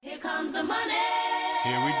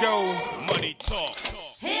Here we go. Money talk.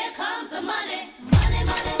 Here comes the money. Money,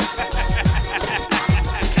 money, money.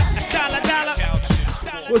 Dollar, dollar.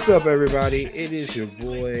 What's up, everybody? It is your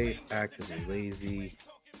boy, Actively Lazy,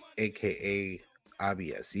 aka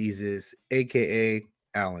IBS Eases, aka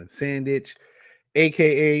Alan Sandich,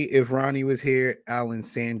 aka if Ronnie was here, Alan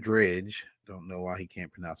Sandridge. Don't know why he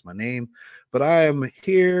can't pronounce my name, but I am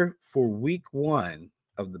here for week one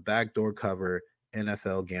of the Backdoor Cover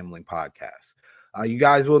NFL Gambling Podcast. You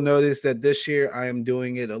guys will notice that this year I am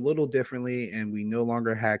doing it a little differently, and we no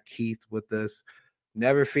longer have Keith with us.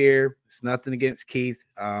 Never fear, it's nothing against Keith.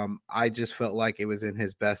 I just felt like it was in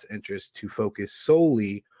his best interest to focus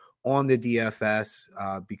solely on the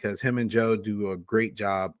DFS because him and Joe do a great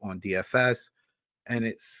job on DFS, and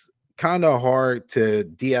it's kind of hard to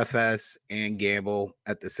DFS and gamble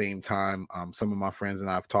at the same time. Some of my friends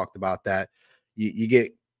and I have talked about that. You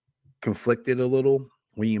get conflicted a little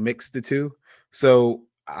when you mix the two. So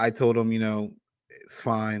I told him, it's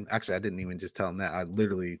fine. Actually, I didn't even just tell him that. I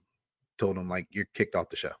literally told him, like, you're kicked off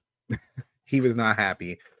the show. He was not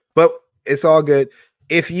happy, but it's all good.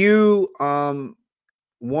 If you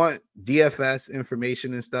want DFS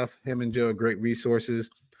information and stuff, him and Joe are great resources.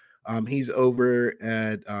 He's over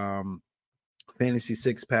at Fantasy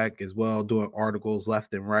Six Pack as well, doing articles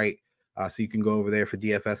left and right. So you can go over there for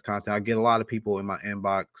DFS content. I get a lot of people in my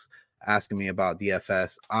inbox asking me about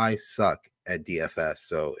DFS. I suck at DFS.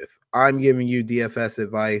 So if I'm giving you DFS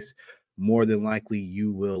advice, more than likely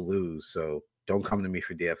you will lose. So don't come to me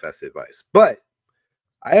for DFS advice. But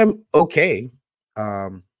I am okay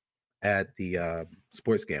at the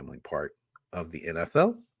sports gambling part of the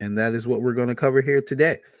NFL. And that is what we're going to cover here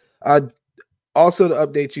today. Also to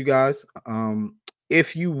update you guys,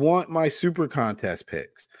 if you want my super contest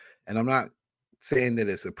picks, and I'm not saying that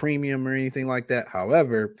it's a premium or anything like that.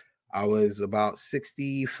 However, I was about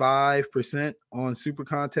 65% on super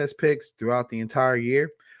contest picks throughout the entire year.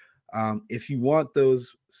 If you want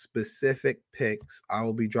those specific picks, I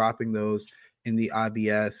will be dropping those in the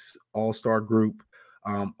IBS All-Star group.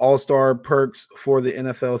 All-Star perks for the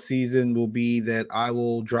NFL season will be that I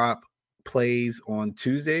will drop plays on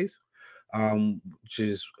Tuesdays, which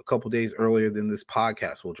is a couple days earlier than this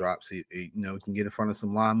podcast will drop. So, you can get in front of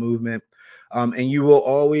some line movement. And you will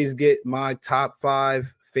always get my top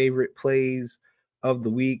 5 favorite plays of the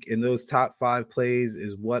week. And those top 5 plays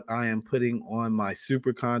is what I am putting on my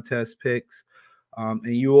super contest picks.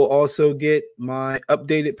 And you will also get my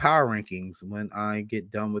updated power rankings when I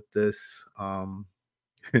get done with this. When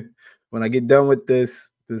I get done with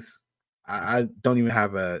this, I don't even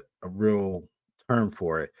have a real term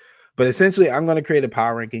for it. But essentially, I'm going to create a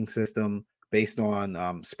power ranking system based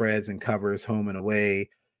on spreads and covers, home and away,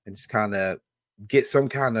 and just kind of get some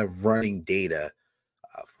kind of running data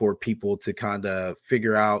for people to kind of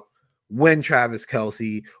figure out when Travis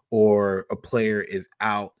Kelce or a player is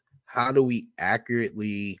out. How do we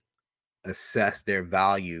accurately assess their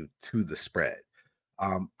value to the spread?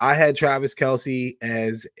 I had Travis Kelce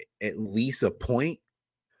as at least a point.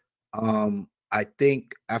 I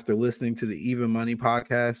think after listening to the Even Money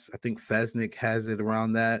podcast, I think Fesnick has it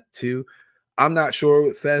around that too. I'm not sure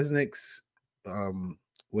what Fesnick's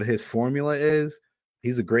what his formula is.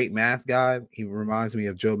 He's a great math guy. He reminds me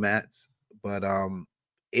of Joe Matz. But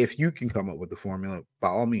if you can come up with the formula, by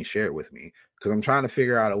all means, share it with me, because I'm trying to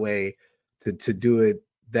figure out a way to do it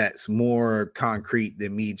that's more concrete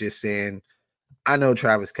than me just saying, I know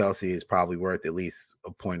Travis Kelce is probably worth at least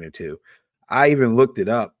a point or two. I even looked it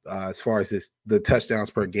up as far as the touchdowns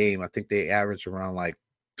per game. I think they average around like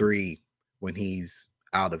 3 when he's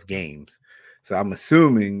out of games. So I'm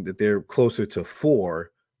assuming that they're closer to 4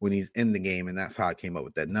 when he's in the game, and that's how I came up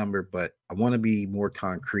with that number. But I want to be more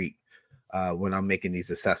concrete when I'm making these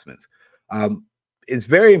assessments. It's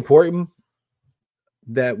very important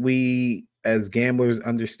that we as gamblers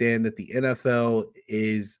understand that the NFL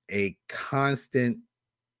is a constant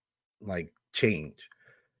change.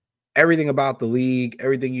 Everything about the league,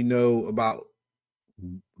 everything you know about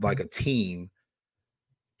like a team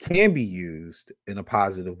can be used in a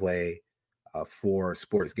positive way for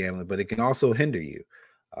sports gambling, but it can also hinder you.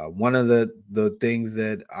 One of the things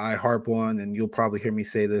that I harp on, and you'll probably hear me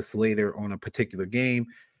say this later on a particular game,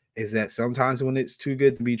 is that sometimes when it's too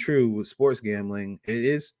good to be true with sports gambling, it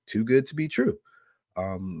is too good to be true.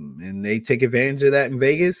 And they take advantage of that in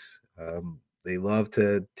Vegas. They love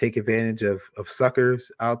to take advantage of suckers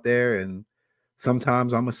out there. And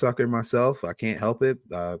sometimes I'm a sucker myself. I can't help it.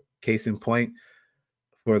 Case in point,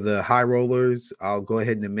 for the high rollers, I'll go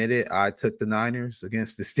ahead and admit it. I took the Niners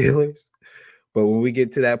against the Steelers. But when we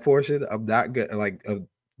get to that portion, I'm not good. Of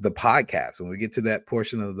the podcast, when we get to that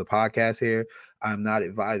portion of the podcast here, I'm not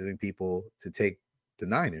advising people to take the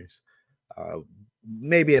Niners.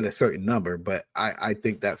 Maybe at a certain number, but I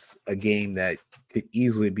think that's a game that could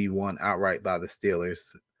easily be won outright by the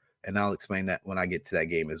Steelers. And I'll explain that when I get to that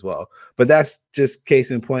game as well. But that's just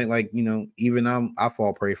case in point. Like, even I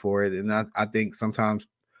fall prey for it. And I think sometimes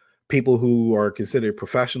people who are considered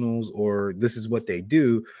professionals or this is what they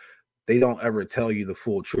do, they don't ever tell you the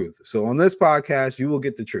full truth. So on this podcast, you will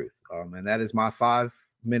get the truth. And that is my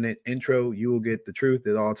 5-minute intro. You will get the truth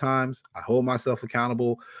at all times. I hold myself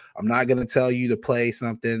accountable. I'm not going to tell you to play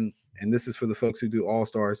something. And this is for the folks who do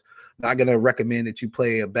all-stars. I'm not going to recommend that you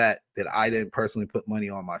play a bet that I didn't personally put money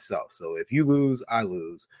on myself. So if you lose, I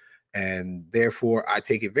lose. And therefore, I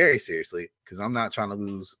take it very seriously because I'm not trying to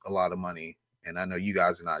lose a lot of money. And I know you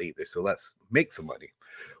guys are not either. So let's make some money.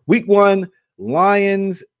 Week 1,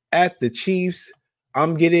 Lions at the Chiefs.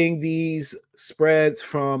 I'm getting these spreads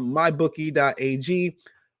from mybookie.ag.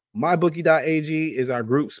 Mybookie.ag is our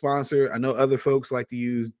group sponsor. I know other folks like to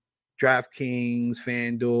use DraftKings,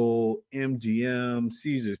 FanDuel, MGM,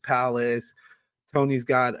 Caesars Palace. Tony's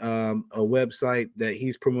got a website that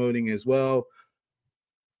he's promoting as well.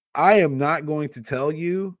 I am not going to tell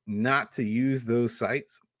you not to use those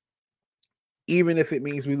sites, even if it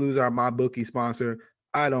means we lose our MyBookie sponsor.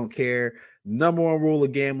 I don't care. Number one rule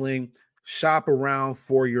of gambling, shop around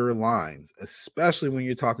for your lines, especially when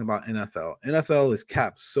you're talking about NFL. NFL is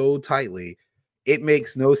capped so tightly, it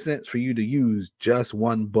makes no sense for you to use just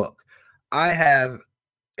one book. I have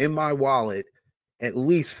in my wallet at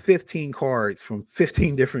least 15 cards from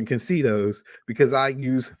 15 different casinos because I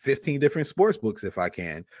use 15 different sports books if I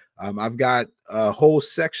can. I've got a whole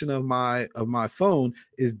section of my phone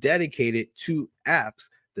is dedicated to apps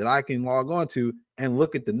that I can log on to and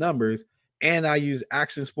look at the numbers. And I use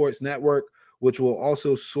Action Sports Network, which will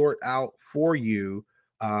also sort out for you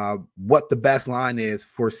what the best line is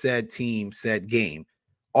for said team, said game.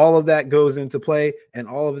 All of that goes into play, and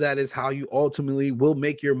all of that is how you ultimately will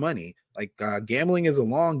make your money. Like gambling is a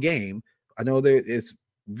long game. I know that it's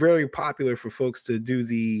very popular for folks to do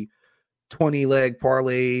the 20-leg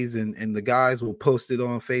parlays, and the guys will post it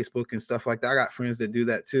on Facebook and stuff like that. I got friends that do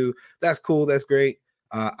that too. That's cool. That's great.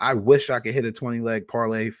 I wish I could hit a 20-leg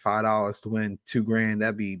parlay, $5 to win $2,000.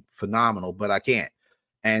 That'd be phenomenal, but I can't.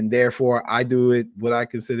 And therefore, I do it what I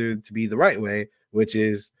consider to be the right way, which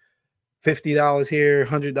is $50 here,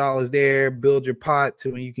 $100 there, build your pot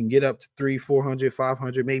to when you can get up to $300, $400,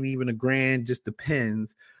 $500, maybe even $1,000. Just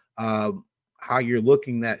depends how you're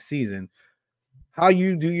looking that season, how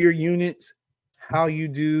you do your units, how you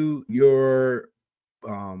do your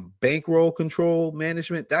bankroll control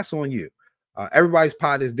management. That's on you. Everybody's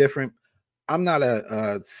pot is different. I'm not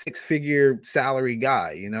a 6-figure salary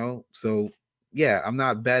guy, so yeah, I'm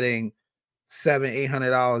not betting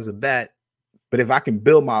 $700-$800 a bet. But if I can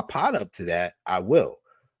build my pot up to that, I will.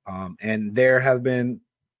 And there have been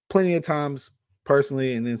plenty of times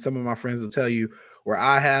personally, and then some of my friends will tell you where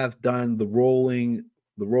I have done the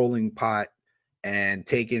rolling pot and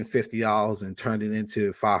taken $50 and turned it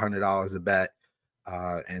into $500 a bet,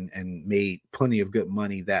 and made plenty of good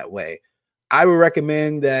money that way. I would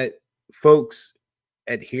recommend that folks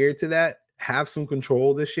adhere to that, have some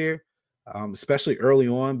control this year. Especially early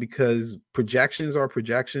on, because projections are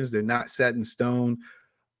projections. They're not set in stone.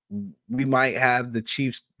 We might have the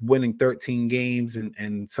Chiefs winning 13 games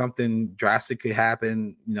and something drastic could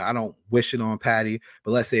happen. I don't wish it on Patty,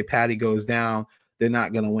 but let's say Patty goes down, they're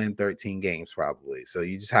not going to win 13 games probably. So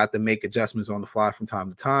you just have to make adjustments on the fly from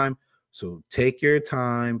time to time. So take your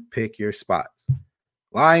time, pick your spots.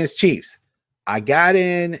 Lions, Chiefs. I got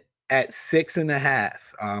in at 6.5.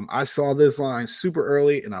 I saw this line super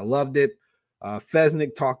early and I loved it.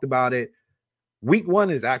 Fesnick talked about it. Week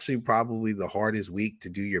 1 is actually probably the hardest week to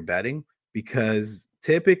do your betting because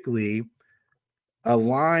typically a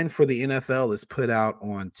line for the NFL is put out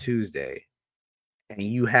on Tuesday and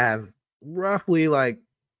you have roughly like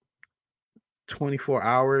 24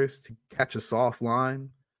 hours to catch a soft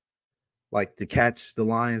line, like to catch the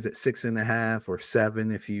Lions at 6.5 or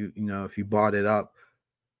 7 if you bought it up.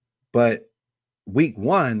 But week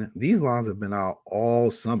 1, these lines have been out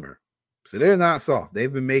all summer. So they're not soft.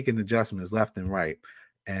 They've been making adjustments left and right.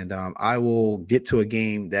 And I will get to a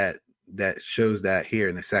game that shows that here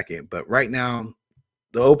in a second. But right now,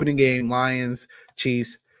 the opening game, Lions,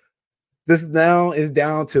 Chiefs, this now is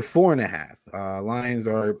down to 4.5. Lions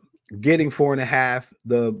are getting 4.5.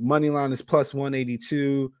 The money line is plus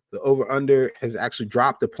 182. The over-under has actually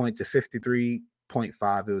dropped a point to 53.5.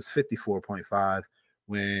 It was 54.5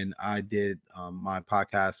 when I did my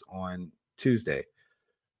podcast on Tuesday.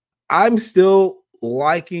 I'm still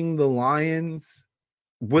liking the Lions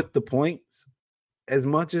with the points as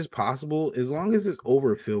much as possible, as long as it's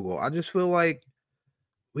over a field goal. I just feel like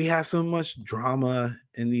we have so much drama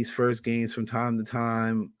in these first games from time to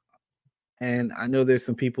time. And I know there's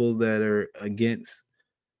some people that are against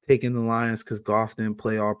taking the Lions because Goff didn't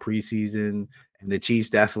play all preseason, and the Chiefs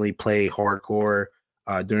definitely play hardcore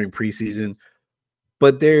during preseason.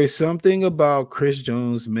 But there's something about Chris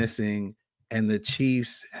Jones missing and the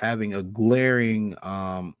Chiefs having a glaring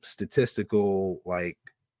statistical like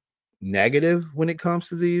negative when it comes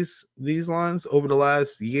to these lines over the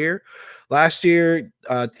last year. Last year,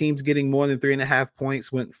 teams getting more than 3.5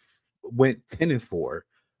 points went 10-4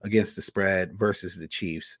 against the spread versus the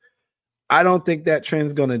Chiefs. I don't think that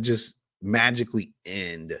trend's gonna just magically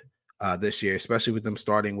end this year, especially with them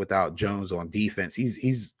starting without Jones on defense.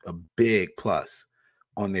 He's a big plus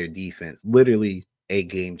on their defense, literally a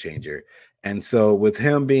game changer. And so with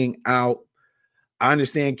him being out, I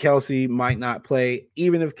understand Kelsey might not play.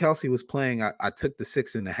 Even if Kelsey was playing, I took the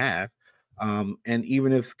 6.5. And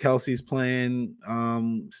even if Kelsey's playing,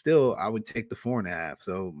 still I would take the 4.5.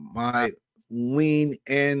 So my lean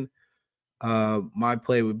in my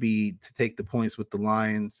play would be to take the points with the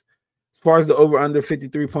Lions. As far as the over under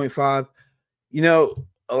 53.5,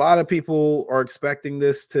 a lot of people are expecting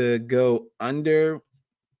this to go under.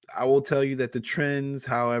 I will tell you that the trends,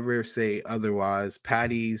 however, say otherwise.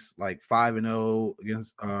 Patty's like 5-0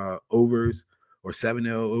 against overs or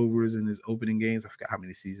 7-0 overs in his opening games. I forgot how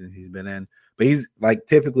many seasons he's been in, but he's like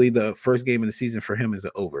typically the first game of the season for him is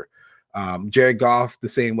an over. Jared Goff, the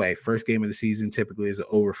same way. First game of the season typically is an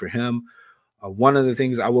over for him. One of the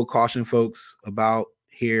things I will caution folks about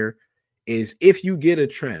here is if you get a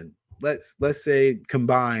trend, let's say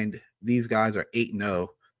combined, these guys are 8-0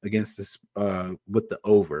 against this with the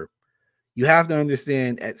over. You have to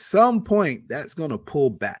understand at some point that's going to pull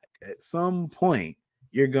back. At some point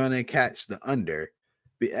you're going to catch the under.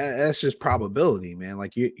 That's just probability, man.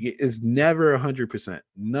 Like it's never 100%.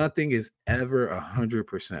 Nothing is ever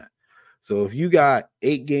 100%. So if you got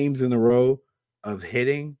 8 games in a row of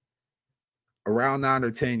hitting around 9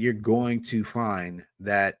 or 10, you're going to find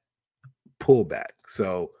that pullback.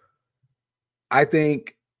 So I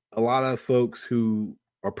think a lot of folks who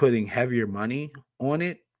are putting heavier money on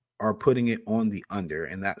it are putting it on the under,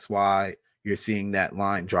 and that's why you're seeing that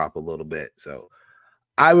line drop a little bit. So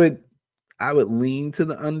I would lean to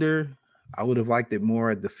the under. I would have liked it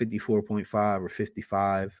more at the 54.5 or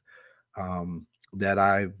 55 that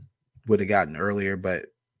I would have gotten earlier, but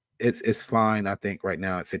it's fine, I think, right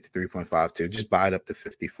now at 53.5 too. Just buy it up to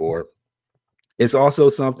 54. It's also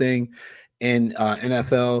something in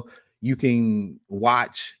NFL you can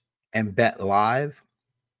watch and bet live,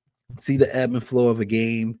 see the ebb and flow of a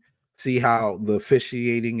game, see how the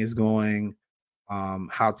officiating is going,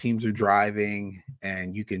 how teams are driving,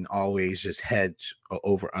 and you can always just hedge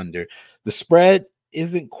over under. The spread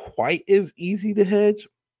isn't quite as easy to hedge,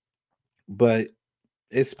 but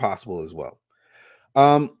it's possible as well.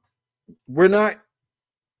 We're not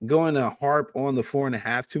going to harp on the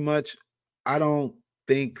 4.5 too much. I don't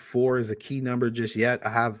think 4 is a key number just yet. I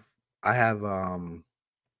have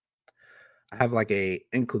like a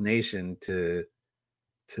inclination to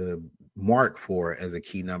mark 4 as a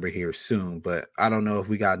key number here soon, but I don't know if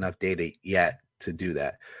we got enough data yet to do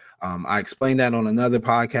that. I explained that on another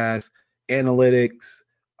podcast. Analytics,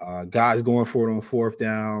 guys going for it on fourth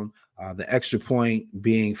down, the extra point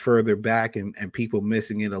being further back and people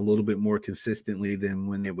missing it a little bit more consistently than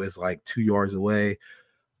when it was like 2 yards away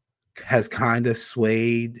has kind of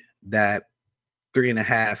swayed that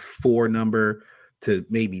 3.5, 4 number to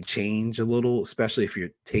maybe change a little, especially if you're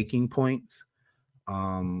taking points.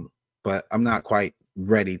 But I'm not quite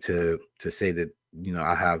ready to say that,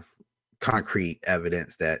 I have concrete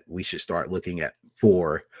evidence that we should start looking at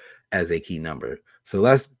 4 as a key number. So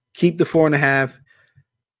let's keep the 4.5,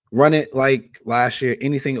 run it like last year.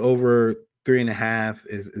 Anything over 3.5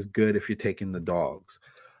 is good if you're taking the dogs.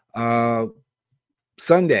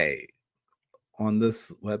 Sunday on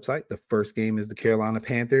this website, the first game is the Carolina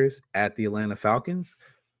Panthers at the Atlanta Falcons.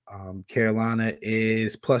 Carolina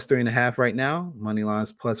is plus 3.5 right now. Money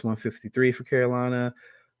line's plus 153 for Carolina.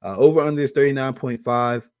 Over under is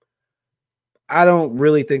 39.5. I don't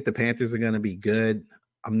really think the Panthers are going to be good.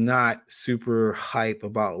 I'm not super hype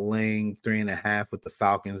about laying 3.5 with the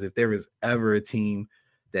Falcons. If there was ever a team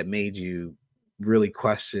that made you really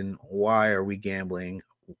question, why are we gambling?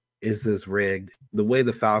 Is this rigged? The way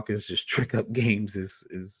the Falcons just trick up games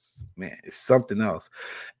is man, it's something else.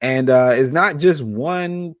 And it's not just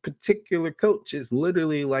one particular coach. It's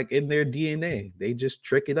literally like in their DNA. They just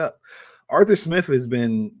trick it up. Arthur Smith has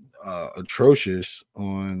been atrocious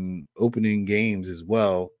on opening games as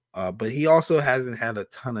well. But he also hasn't had a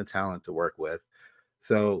ton of talent to work with.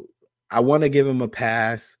 So I want to give him a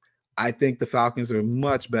pass. I think the Falcons are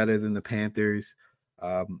much better than the Panthers.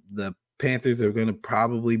 The Panthers are going to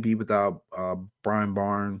probably be without Brian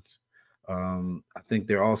Barnes. I think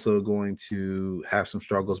they're also going to have some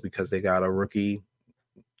struggles because they got a rookie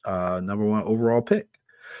number one overall pick.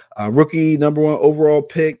 Rookie number one overall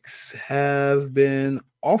picks have been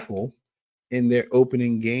awful in their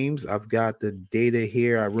opening games. I've got the data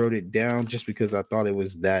here. I wrote it down just because I thought it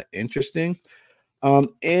was that interesting.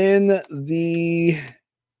 In the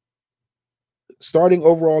starting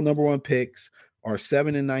overall number one picks are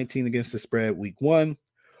 7-19 against the spread week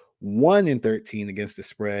 1-13 against the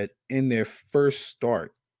spread in their first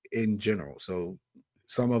start in general. So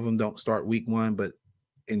some of them don't start week 1, but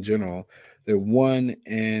in general, they're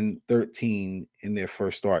 1-13 in their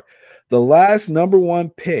first start. The last number one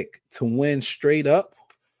pick to win straight up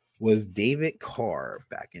was David Carr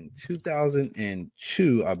back in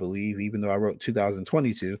 2002, I believe, even though I wrote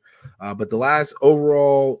 2022. But the last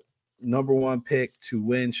overall number one pick to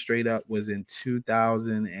win straight up was in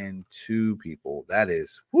 2002, people. That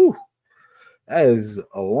is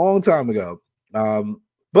a long time ago.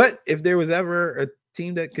 But if there was ever a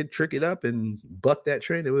team that could trick it up and buck that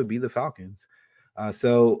trend, it would be the Falcons.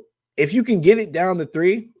 So if you can get it down to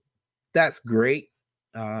 3, that's great.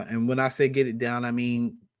 And when I say get it down, I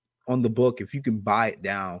mean on the book, if you can buy it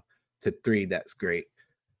down to 3, that's great.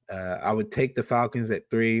 I would take the Falcons at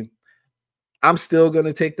 3. I'm still going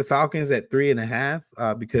to take the Falcons at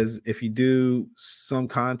 3.5 because if you do some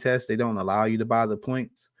contests, they don't allow you to buy the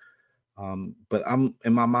points. But I'm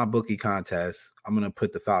in my bookie contest, I'm going to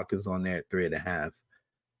put the Falcons on there at 3.5.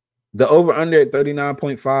 The over under at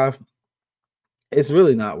 39.5, it's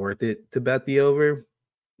really not worth it to bet the over,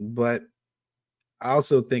 but I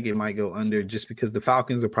also think it might go under just because the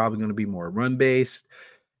Falcons are probably going to be more run based,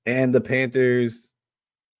 and the Panthers,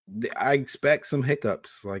 I expect some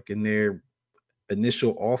hiccups like in their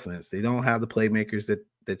initial offense. They don't have the playmakers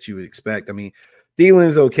that you would expect. I mean,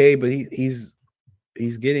 Thielen's okay, but he's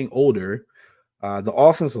getting older. The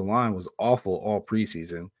offensive line was awful all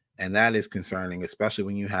preseason, and that is concerning, especially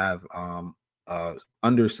when you have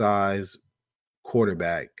undersized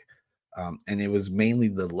quarterback. And it was mainly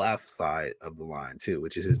the left side of the line too,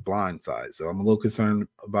 which is his blind side. So I'm a little concerned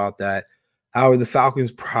about that. However, the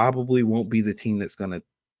Falcons probably won't be the team that's going to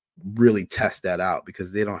really test that out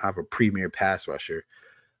because they don't have a premier pass rusher.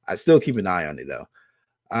 I still keep an eye on it though.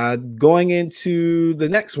 Going into the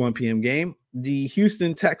next 1 p.m. game, the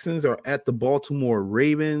Houston Texans are at the Baltimore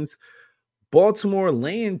Ravens. Baltimore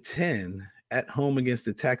laying 10 at home against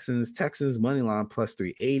the Texans. Texans money line plus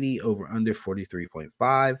 380, over under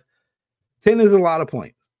 43.5. 10 is a lot of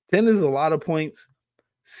points. 10 is a lot of points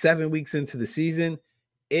 7 weeks into the season.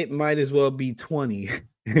 It might as well be 20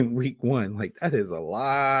 in week 1. Like, that is a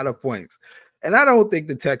lot of points. And I don't think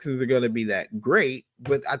the Texans are going to be that great,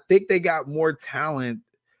 but I think they got more talent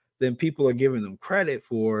than people are giving them credit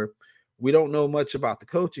for. We don't know much about the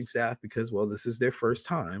coaching staff because, well, this is their first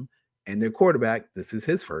time, and their quarterback, this is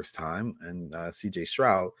his first time, and CJ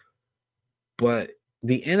Stroud. But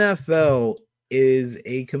the NFL is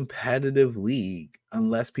a competitive league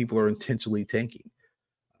unless people are intentionally tanking.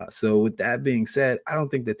 So with that being said, I don't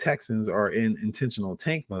think the Texans are in intentional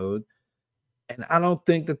tank mode. And I don't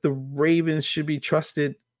think that the Ravens should be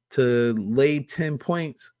trusted to lay 10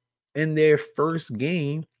 points in their first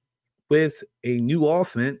game with a new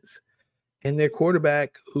offense and their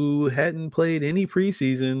quarterback who hadn't played any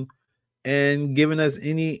preseason and given us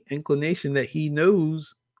any inclination that he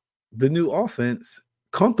knows the new offense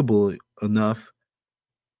comfortable enough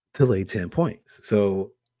to lay 10 points.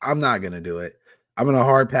 So I'm not going to do it. I'm going to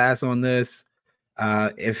hard pass on this.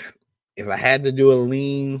 If I had to do a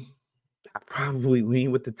lean, I'd probably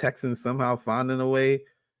lean with the Texans somehow finding a way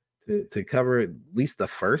to cover at least the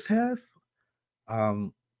first half.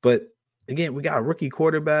 But again, we got a rookie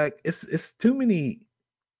quarterback. It's too many.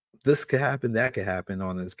 This could happen, that could happen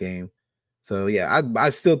on this game. So yeah, I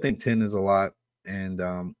still think 10 is a lot,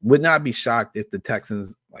 and would not be shocked if the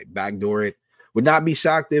Texans like backdoor it. Would not be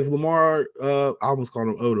shocked if Lamar, I almost called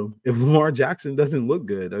him Odom, if Lamar Jackson doesn't look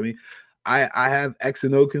good. I mean, I have X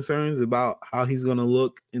and O concerns about how he's going to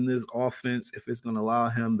look in this offense, if it's going to allow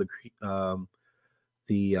him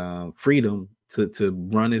the freedom to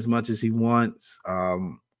run as much as he wants.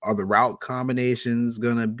 Are the route combinations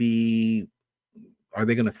going to be, are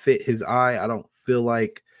they going to fit his eye? I don't feel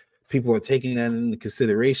like people are taking that into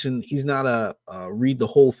consideration. He's not a read the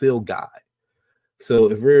whole field guy.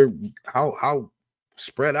 So if we're how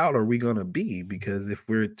spread out are we going to be? Because if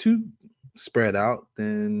we're too spread out,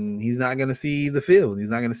 then he's not going to see the field.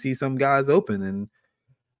 He's not going to see some guys open.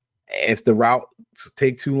 If the routes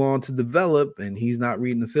take too long to develop and he's not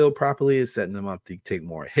reading the field properly, it's setting him up to take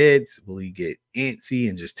more hits. Will he get antsy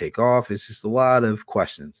and just take off? It's just a lot of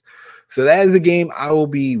questions. So that is a game I will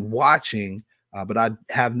be watching, but I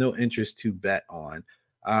have no interest to bet on.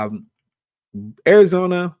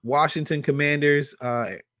 Arizona, Washington Commanders.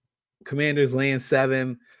 Commanders laying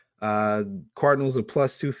 7. Cardinals are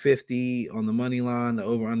plus 250 on the money line. The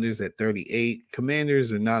over-unders at 38.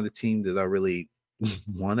 Commanders are not a team that I really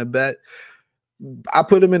want to bet. I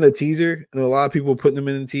put them in a teaser, and a lot of people putting them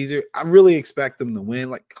in a teaser. I really expect them to win.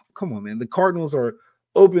 Like, come on, man. The Cardinals are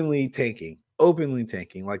openly tanking.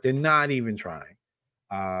 Like, they're not even trying.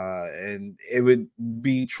 And it would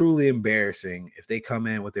be truly embarrassing if they come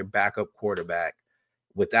in with their backup quarterback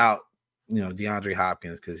without, DeAndre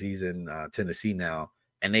Hopkins, because he's in Tennessee now,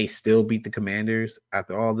 and they still beat the Commanders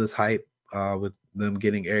after all this hype with them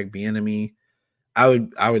getting Eric Bieniemy. I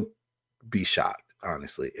would be shocked,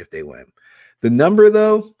 honestly, if they win. The number,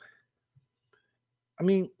 though, I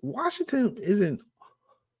mean, Washington isn't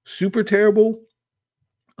super terrible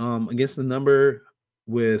against the number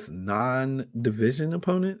with non-division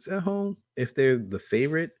opponents at home if they're the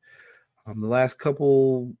favorite. The last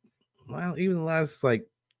couple, well, even the last like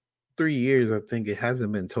 3 years, I think it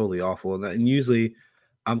hasn't been totally awful. And usually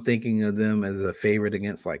I'm thinking of them as a favorite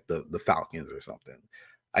against like the Falcons or something.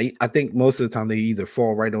 I think most of the time they either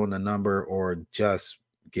fall right on the number or just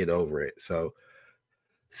get over it. So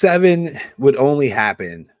 7 would only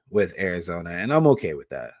happen with Arizona, and I'm okay with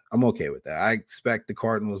that. I expect the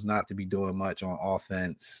Cardinals not to be doing much on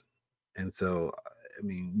offense. And so, I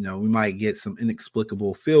mean, we might get some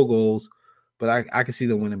inexplicable field goals, but I can see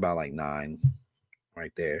them winning by like 9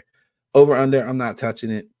 right there. Over under, I'm not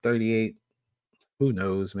touching it. 38. Who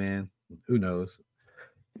knows, man? Who knows?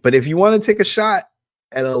 But if you want to take a shot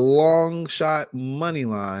at a long shot money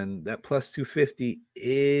line, that plus 250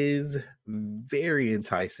 is very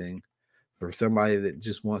enticing for somebody that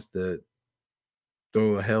just wants to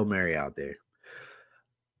throw a Hail Mary out there.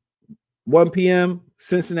 1 p.m.,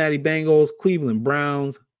 Cincinnati Bengals, Cleveland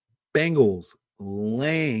Browns. Bengals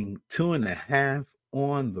laying 2.5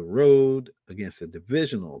 on the road against a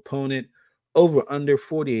divisional opponent. Over under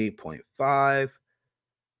 48.5.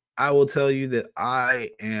 I will tell you that I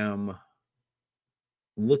am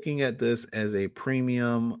looking at this as a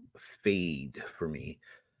premium fade for me.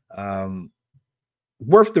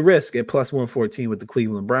 Worth the risk at plus 114 with the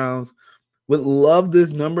Cleveland Browns. Would love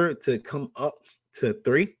this number to come up to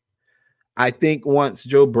 3. I think once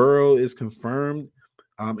Joe Burrow is confirmed,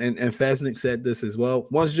 and Fesnick said this as well,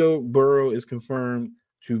 once Joe Burrow is confirmed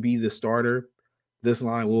to be the starter, this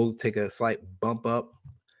line will take a slight bump up.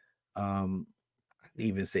 I'd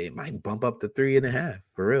even say it might bump up to 3.5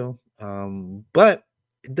 for real. But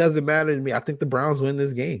it doesn't matter to me. I think the Browns win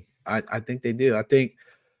this game. I think they do. I think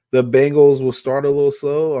the Bengals will start a little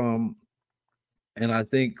slow. And I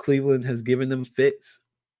think Cleveland has given them fits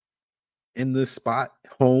in this spot,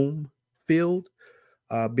 home field,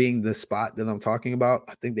 being the spot that I'm talking about.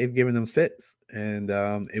 I think they've given them fits, and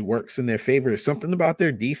it works in their favor. Something about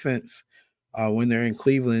their defense when they're in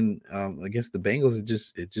Cleveland against the Bengals,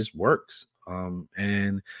 it just works.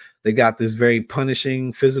 And they got this very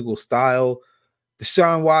punishing physical style.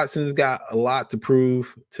 Deshaun Watson's got a lot to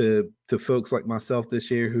prove to folks like myself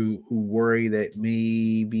this year who worry that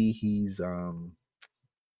maybe he's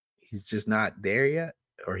just not there yet,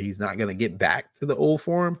 or he's not going to get back to the old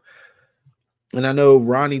form. And I know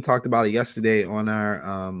Ronnie talked about it yesterday on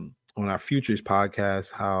our Futures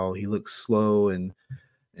podcast, how he looks slow and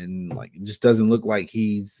like it just doesn't look like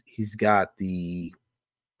he's got the,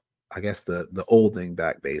 I guess the old thing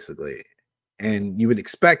back basically. And you would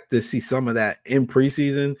expect to see some of that in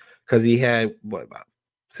preseason because he had about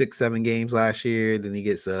 6-7 games last year. Then he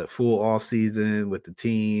gets a full off season with the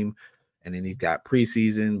team, and then he's got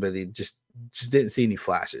preseason, but he just didn't see any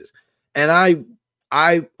flashes. And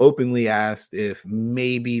I openly asked if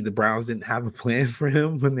maybe the Browns didn't have a plan for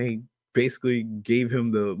him when they basically gave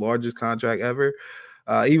him the largest contract ever.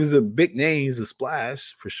 He was a big name. He's a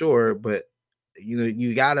splash for sure, but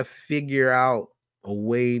you got to figure out a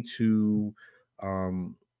way to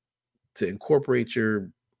incorporate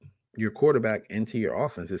your quarterback into your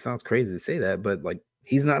offense. It sounds crazy to say that, but like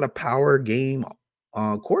he's not a power game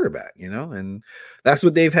quarterback, and that's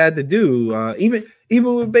what they've had to do.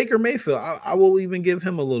 Even with Baker Mayfield, I will even give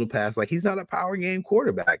him a little pass. Like he's not a power game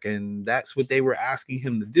quarterback, and that's what they were asking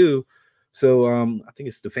him to do. So I think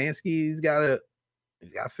it's Stefanski. He's got to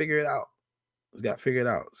figure it out.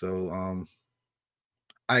 So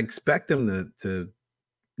I expect them to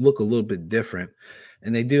look a little bit different,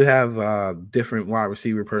 and they do have different wide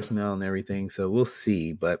receiver personnel and everything. So we'll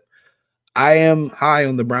see, but I am high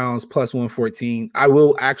on the Browns plus 114. I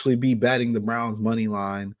will actually be betting the Browns money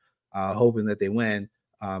line, hoping that they win,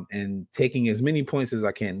 and taking as many points as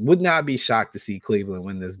I can. Would not be shocked to see Cleveland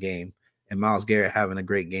win this game and Myles Garrett having a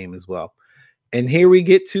great game as well. And here we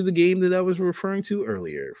get to the game that I was referring to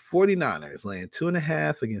earlier. 49ers laying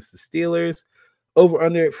 2.5 against the Steelers. Over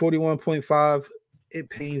under at 41.5. It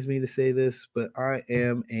pains me to say this, but I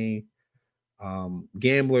am a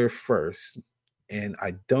gambler first, and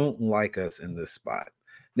I don't like us in this spot.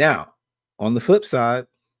 Now, on the flip side,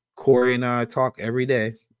 Corey and I talk every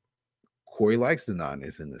day. Corey likes the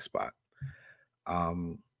Niners in this spot.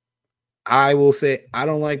 I will say I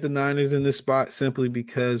don't like the Niners in this spot simply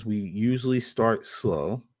because we usually start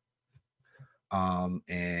slow.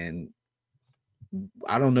 And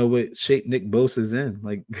I don't know what shape Nick Bosa's in.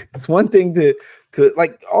 Like, it's one thing to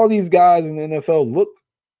like, all these guys in the NFL look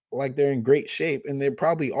like they're in great shape, and they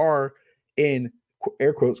probably are in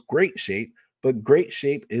air quotes great shape, but great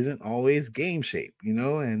shape isn't always game shape, you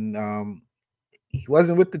know. And he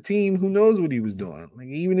wasn't with the team. Who knows what he was doing? Like,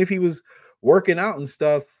 even if he was working out and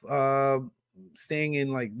stuff, staying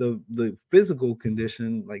in like the physical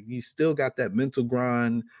condition, like, you still got that mental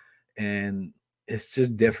grind, and it's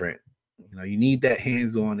just different. You know, you need that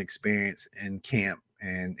hands-on experience in camp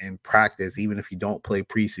and practice, even if you don't play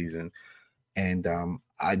preseason. And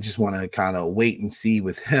I just want to kind of wait and see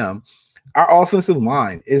with him. Our offensive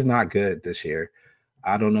line is not good this year.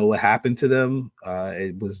 I don't know what happened to them.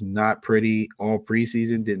 It was not pretty all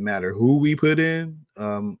preseason. Didn't matter who we put in.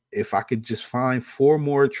 If I could just find 4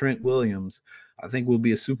 more Trent Williams, I think we'll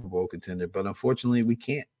be a Super Bowl contender. But unfortunately, we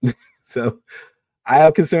can't. So I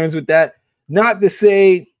have concerns with that. Not to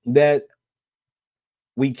say that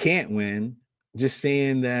we can't win, just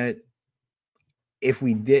saying that if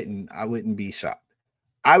we didn't, I wouldn't be shocked.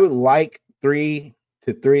 I would like 3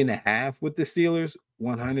 to 3.5 with the Steelers,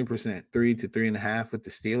 100%. 3 to 3.5 with the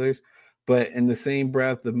Steelers. But in the same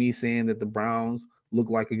breath of me saying that the Browns look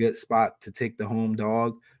like a good spot to take the home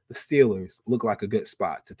dog, the Steelers look like a good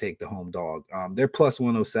spot to take the home dog. They're plus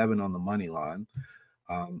 107 on the money line.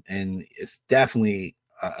 And it's definitely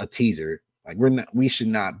a teaser. Like, we should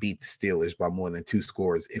not beat the Steelers by more than 2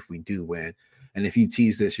 scores if we do win. And if you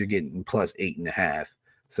tease this, you're getting plus 8.5.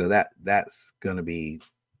 So that's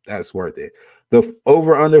worth it. The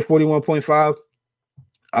over under 41.5.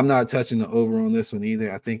 I'm not touching the over on this one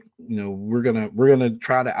either. I think, you know, we're gonna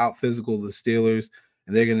try to out physical the Steelers,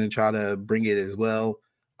 and they're gonna try to bring it as well.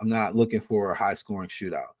 I'm not looking for a high scoring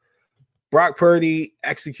shootout. Brock Purdy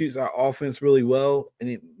executes our offense really well, and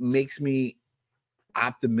it makes me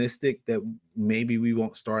optimistic that maybe we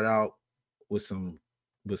won't start out with some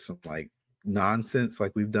like nonsense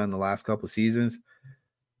like we've done the last couple of seasons.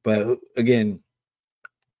 But again,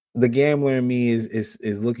 the gambler in me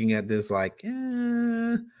is looking at this like,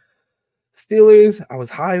 Steelers. I was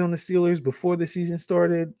high on the Steelers before the season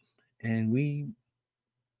started, and we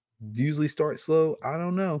usually start slow. I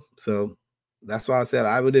don't know. So that's why I said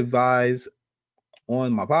I would advise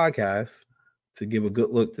on my podcast to give a good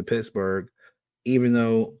look to Pittsburgh, even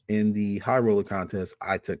though in the high roller contest,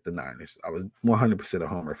 I took the Niners. I was 100% a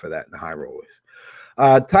homer for that in the high rollers.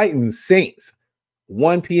 Titans, Saints,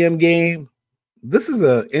 1 p.m. game. This is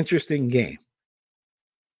an interesting game.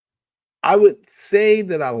 I would say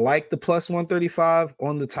that I like the plus 135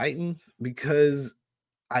 on the Titans because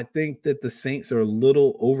I think that the Saints are a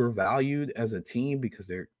little overvalued as a team because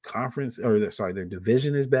their their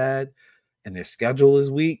division is bad and their schedule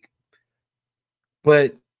is weak.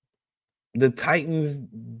 But the Titans,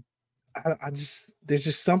 there's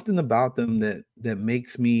just something about them that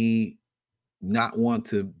makes me not want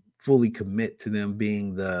to fully commit to them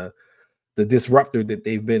being the disruptor that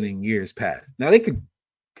they've been in years past. Now they could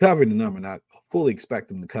cover the number, and I fully expect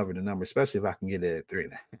them to cover the number, especially if I can get it at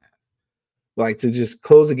 3.5. Like, to just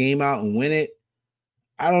close a game out and win it,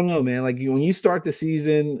 I don't know, man. Like, when you start the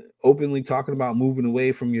season openly talking about moving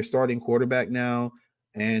away from your starting quarterback now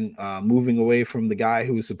and moving away from the guy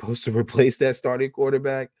who was supposed to replace that starting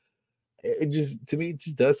quarterback, it just, to me, it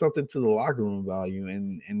just does something to the locker room value.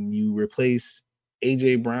 And you replace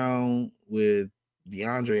AJ Brown with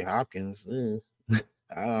DeAndre Hopkins.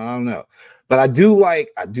 I don't know, but I do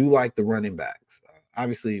like the running backs.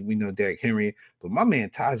 Obviously, we know Derrick Henry, but my man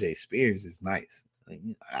Tajay Spears is nice. Like,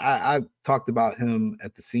 I talked about him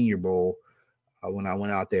at the Senior Bowl when I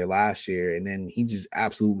went out there last year, and then he just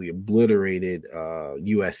absolutely obliterated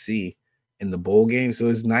USC in the bowl game. So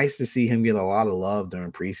it's nice to see him get a lot of love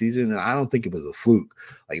during preseason, and I don't think it was a fluke.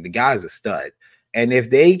 Like, the guy's a stud, and if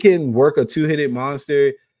they can work a 2-headed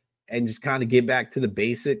monster and just kind of get back to the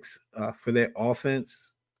basics for their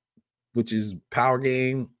offense, which is power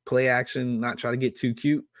game, play action, not try to get too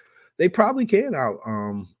cute, they probably can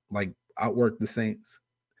outwork the Saints.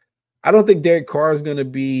 I don't think Derek Carr is going to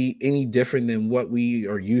be any different than what we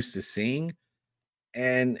are used to seeing.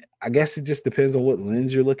 And I guess it just depends on what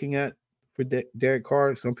lens you're looking at for Derek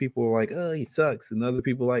Carr. Some people are like, oh, he sucks. And other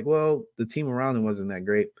people are like, well, the team around him wasn't that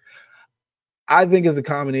great. I think it's a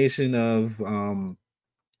combination of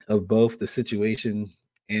both the situation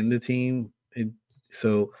and the team.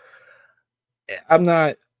 So I'm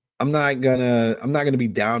not gonna be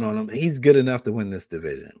down on him. He's good enough to win this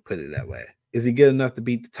division, put it that way. Is he good enough to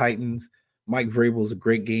beat the Titans? Mike Vrabel is a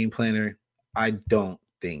great game planner. I don't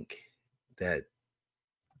think that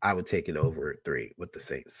I would take it over 3 with the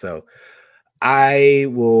Saints. So I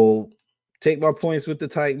will take my points with the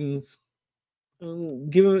Titans.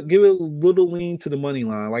 Give it a little lean to the money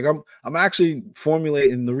line. Like I'm actually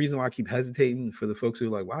formulating the reason why I keep hesitating for the folks who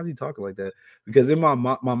are like, why is he talking like that? Because in my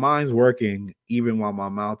mind's working even while my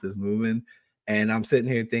mouth is moving, and I'm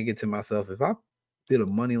sitting here thinking to myself, if I did a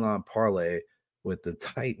money line parlay with the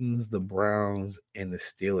Titans, the Browns, and the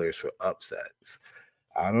Steelers for upsets,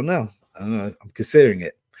 I don't know. I'm considering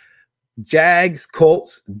it. Jags,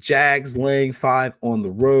 Colts, Jags laying 5 on the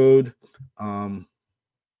road.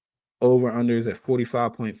 Over unders at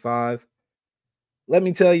 45.5. Let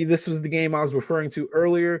me tell you, this was the game I was referring to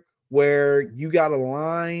earlier where you got a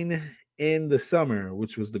line in the summer,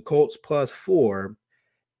 which was the Colts +4,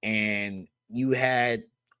 and you had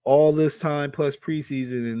all this time plus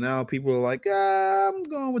preseason, and now people are like, I'm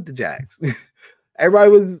going with the Jags. Everybody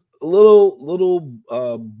was a little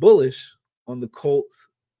bullish on the Colts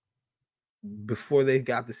before they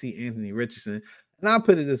got to see Anthony Richardson. And I'll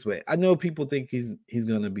put it this way. I know people think he's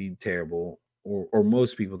going to be terrible, or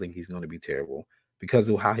most people think he's going to be terrible because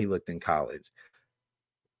of how he looked in college.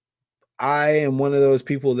 I am one of those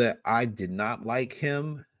people that I did not like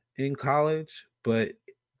him in college, but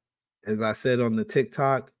as I said on the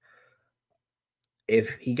TikTok,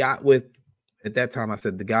 if he got with, at that time I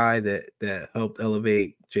said the guy that helped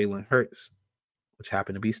elevate Jalen Hurts, which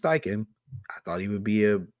happened to be Steichen, I thought he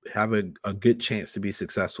would have a good chance to be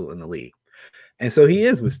successful in the league. And so he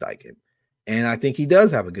is with Steichen. And I think he does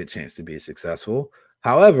have a good chance to be successful.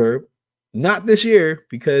 However, not this year,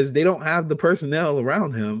 because they don't have the personnel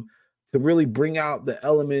around him to really bring out the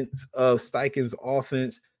elements of Steichen's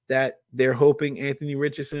offense that they're hoping Anthony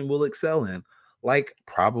Richardson will excel in, like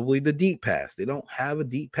probably the deep pass. They don't have a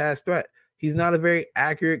deep pass threat. He's not a very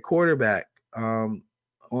accurate quarterback on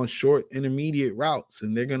short intermediate routes,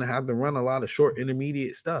 and they're going to have to run a lot of short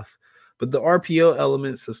intermediate stuff. But the RPO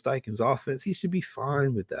elements of Steichen's offense, he should be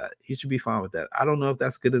fine with that. I don't know if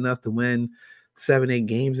that's good enough to win 7-8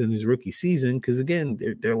 games in his rookie season, because again,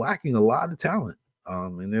 they're lacking a lot of talent,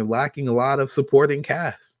 and they're lacking a lot of supporting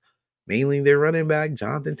cast. Mainly their running back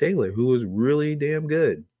Jonathan Taylor, who was really damn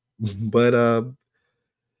good. But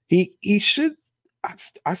he should.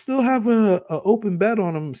 I still have a open bet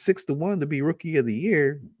on him 6-1 to be rookie of the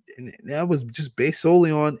year, and that was just based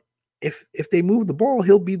solely on if they move the ball,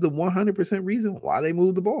 he'll be the 100% reason why they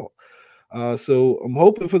move the ball. So I'm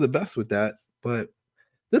hoping for the best with that. But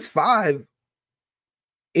this 5,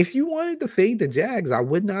 if you wanted to fade the Jags, I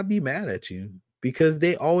would not be mad at you because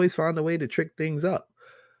they always find a way to trick things up.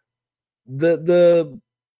 The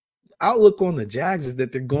outlook on the Jags is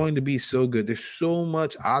that they're going to be so good. There's so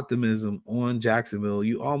much optimism on Jacksonville.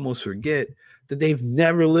 You almost forget that they've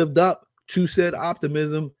never lived up to said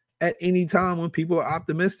optimism at any time when people are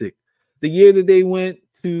optimistic. The year that they went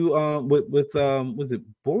to was it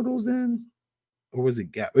Bortles then? Or was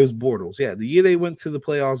it Gap? It was Bortles. Yeah, the year they went to the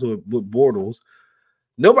playoffs with Bortles,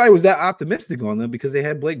 nobody was that optimistic on them because they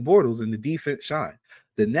had Blake Bortles and the defense shined.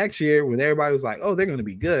 The next year, when everybody was like, oh, they're going to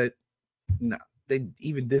be good, no, they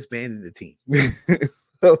even disbanded the team.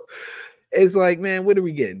 So it's like, man, what are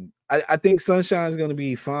we getting? I think Sunshine is going to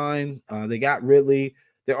be fine. They got Ridley.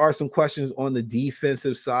 There are some questions on the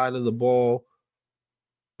defensive side of the ball.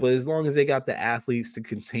 But as long as they got the athletes to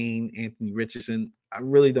contain Anthony Richardson, I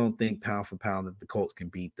really don't think pound for pound that the Colts can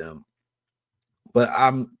beat them. But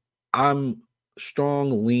I'm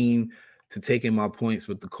strong lean to taking my points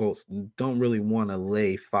with the Colts. Don't really want to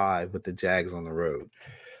lay 5 with the Jags on the road.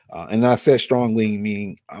 And I said strong lean,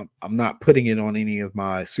 meaning I'm not putting it on any of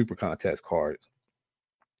my super contest cards.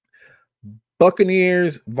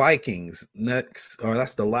 Buccaneers, Vikings next, or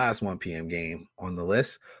that's the last 1 p.m. game on the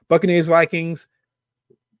list. Buccaneers, Vikings.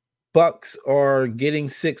 Bucks are getting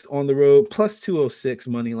 6 on the road, plus 206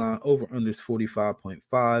 money line, over unders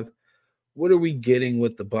 45.5. What are we getting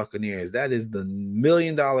with the Buccaneers? That is the $1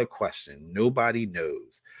 million question. Nobody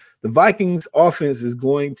knows. The Vikings offense is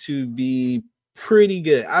going to be pretty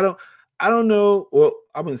good. I don't know. Well,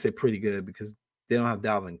 I'm going to say pretty good because they don't have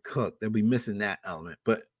Dalvin Cook. They'll be missing that element.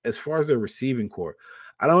 But as far as their receiving core,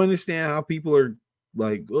 I don't understand how people are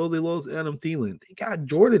like, oh, they lost Adam Thielen. They got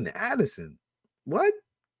Jordan Addison. What?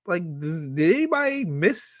 Like, did anybody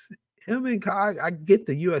miss him in college? I get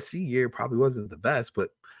the USC year probably wasn't the best, but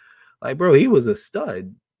like, bro, he was a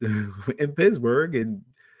stud in Pittsburgh. And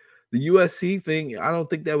the USC thing, I don't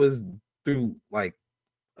think that was through like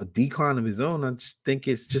a decline of his own. I just think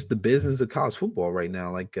it's just the business of college football right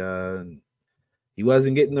now. Like, he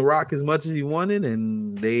wasn't getting the rock as much as he wanted,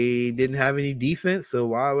 and they didn't have any defense. So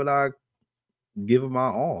why would I give him my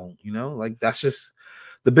all? You know, like that's just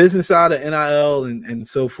the business side of NIL and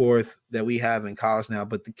so forth that we have in college now.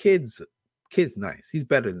 But the kid's nice. He's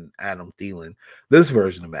better than Adam Thielen. This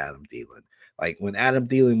version of Adam Thielen. Like when Adam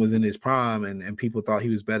Thielen was in his prime and people thought he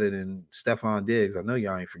was better than Stephon Diggs. I know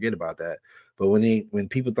y'all ain't forget about that. But when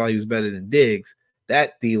people thought he was better than Diggs,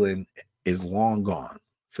 that Thielen is long gone.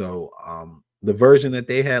 So the version that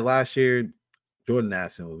they had last year, Jordan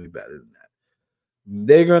Addison will be better than that.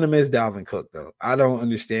 They're going to miss Dalvin Cook, though. I don't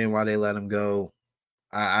understand why they let him go.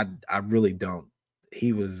 I really don't.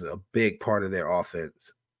 He was a big part of their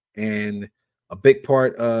offense and a big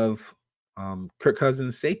part of Kirk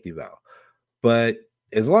Cousins' safety valve. But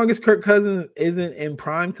as long as Kirk Cousins isn't in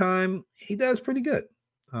prime time, he does pretty good.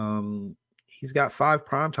 He's got 5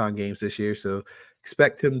 primetime games this year, so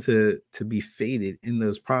expect him to be faded in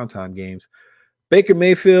those primetime games. Baker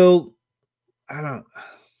Mayfield, I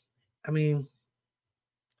mean,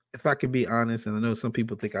 if I could be honest, and I know some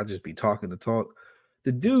people think I just be talking to talk,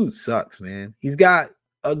 the dude sucks, man. He's got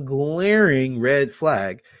a glaring red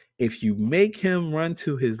flag. If you make him run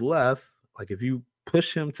to his left, like if you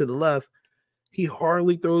push him to the left, he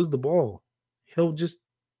hardly throws the ball. He'll just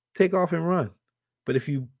take off and run. But if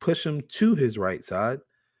you push him to his right side,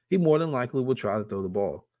 he more than likely will try to throw the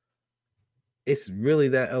ball. It's really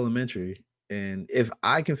that elementary. And if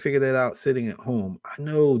I can figure that out sitting at home, I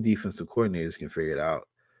know defensive coordinators can figure it out.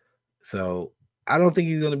 So I don't think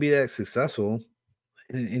he's going to be that successful.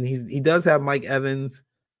 And he does have Mike Evans,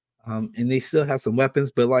 and they still have some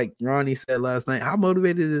weapons. But like Ronnie said last night, how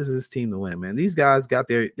motivated is this team to win, man? These guys got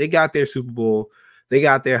their Super Bowl. They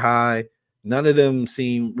got their high. None of them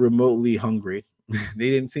seem remotely hungry. They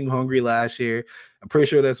didn't seem hungry last year. I'm pretty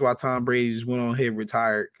sure that's why Tom Brady just went on here and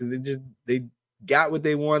retired, because they got what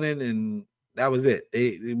they wanted, and that was it.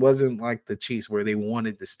 It wasn't like the Chiefs where they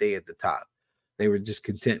wanted to stay at the top. They were just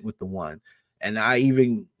content with the one. And I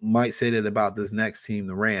even might say that about this next team,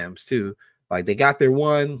 the Rams, too. Like they got their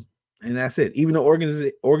one, and that's it. Even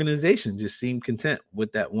the organization just seemed content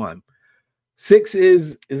with that one. 6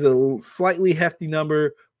 is a slightly hefty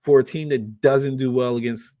number for a team that doesn't do well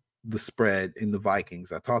against the spread in the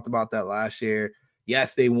Vikings. I talked about that last year.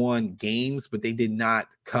 Yes, they won games, but they did not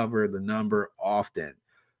cover the number often.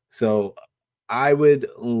 So I would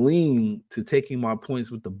lean to taking my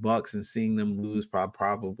points with the Bucks and seeing them lose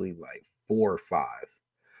probably like 4 or 5.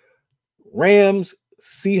 Rams,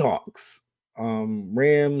 Seahawks.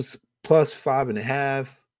 Rams plus 5.5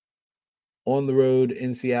 on the road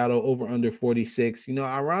in Seattle, over under 46. You know,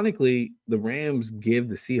 ironically, the Rams give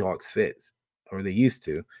the Seahawks fits, or they used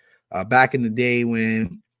to. Back in the day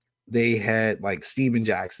when they had like Steven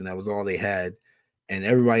Jackson, that was all they had, and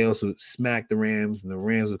everybody else would smack the Rams, and the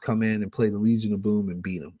Rams would come in and play the Legion of Boom and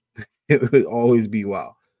beat them. It would always be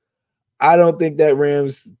wild. I don't think that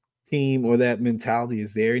Rams team or that mentality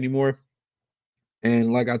is there anymore.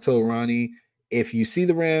 And like I told Ronnie, if you see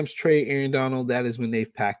the Rams trade Aaron Donald, that is when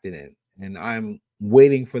they've packed it in. And I'm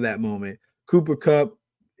waiting for that moment. Cooper Kupp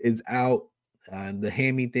is out. The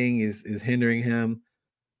hammy thing is hindering him.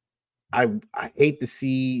 I hate to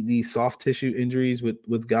see these soft tissue injuries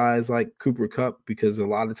with guys like Cooper Kupp, because a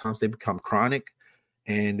lot of times they become chronic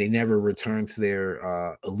and they never return to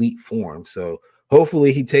their elite form. So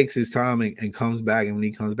hopefully he takes his time and comes back. And when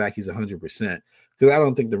he comes back, he's 100%. Because I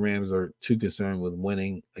don't think the Rams are too concerned with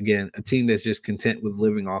winning. Again, a team that's just content with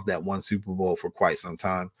living off that one Super Bowl for quite some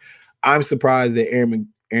time. I'm surprised that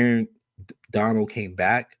Aaron Donald came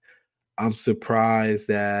back. I'm surprised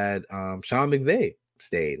that Sean McVay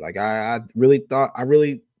stayed. Like I really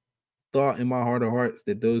thought in my heart of hearts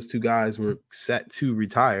that those two guys were set to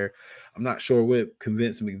retire. I'm not sure what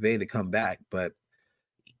convinced McVay to come back, but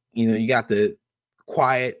you know, you got the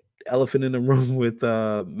quiet elephant in the room with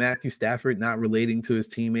Matthew Stafford not relating to his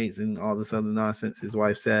teammates and all this other nonsense his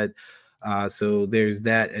wife said. So there's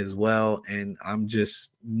that as well. And I'm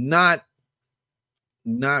just not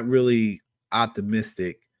really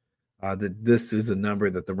optimistic that this is a number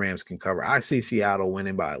that the Rams can cover. I see Seattle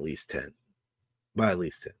winning by at least 10.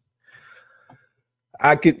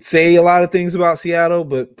 I could say a lot of things about Seattle,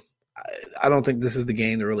 but I don't think this is the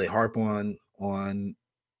game to really harp on on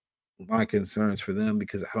my concerns for them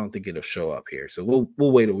because I don't think it'll show up here. So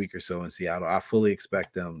we'll wait a week or so in Seattle. I fully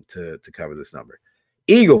expect them to cover this number.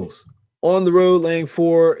 Eagles on the road, laying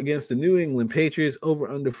 4 against the New England Patriots, over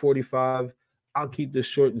under 45. I'll keep this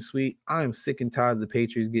short and sweet. I am sick and tired of the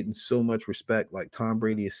Patriots getting so much respect. Like Tom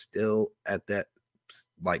Brady is still at that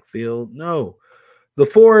like field. No, the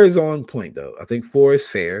 4 is on point though. I think 4 is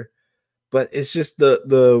fair, but it's just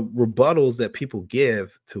the rebuttals that people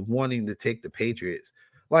give to wanting to take the Patriots.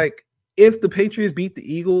 Like if the Patriots beat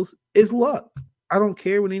the Eagles, it's luck. I don't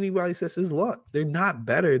care what anybody says, it's luck. They're not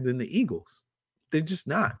better than the Eagles. They're just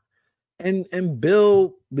not. And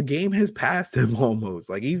Bill, the game has passed him almost.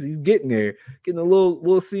 Like he's getting there, getting a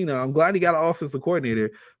little senile. I'm glad he got an offensive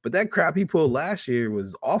coordinator, but that crap he pulled last year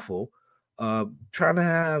was awful. Trying to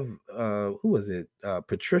have who was it?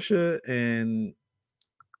 Patricia and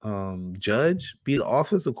Judge be the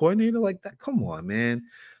offensive coordinator like that. Come on, man.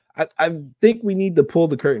 I think we need to pull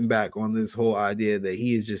the curtain back on this whole idea that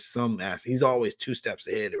he is just some ass. He's always 2 steps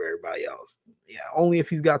ahead of everybody else. Yeah, only if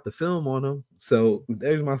he's got the film on him. So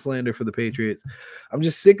there's my slander for the Patriots. I'm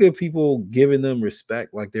just sick of people giving them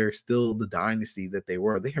respect like they're still the dynasty that they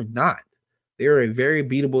were. They are not. They are a very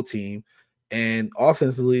beatable team, and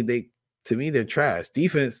offensively, to me they're trash.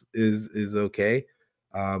 Defense is okay,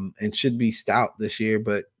 and should be stout this year,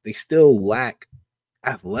 but they still lack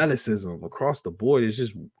athleticism across the board. It's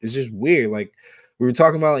just weird. Like we were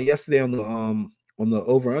talking about yesterday on the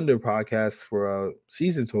over under podcast for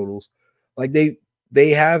season totals. Like they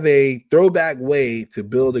have a throwback way to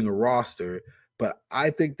building a roster, but I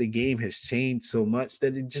think the game has changed so much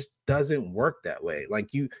that it just doesn't work that way.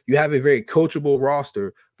 Like you have a very coachable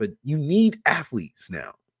roster, but you need athletes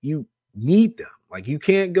now. You need them. Like you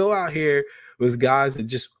can't go out here with guys that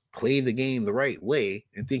just play the game the right way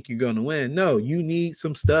and think you're going to win. No, you need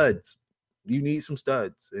some studs. You need some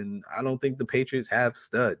studs, and I don't think the Patriots have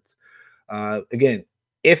studs. Again,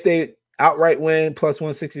 if they outright win plus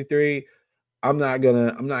 163, I'm not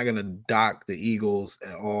gonna dock the Eagles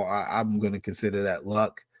at all. I'm gonna consider that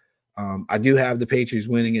luck. I do have the Patriots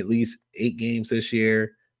winning at least 8 games this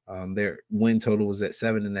year. Their win total was at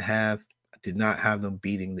 7.5. I did not have them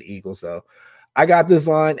beating the Eagles though. I got this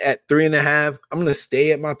line at 3.5. I'm going to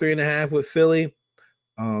stay at my 3.5 with Philly.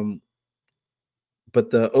 But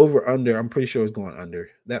the over-under, I'm pretty sure is going under.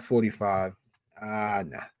 That 45, nah.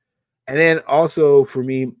 And then also for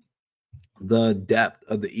me, the depth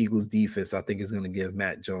of the Eagles defense, I think is going to give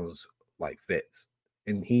Matt Jones like fits.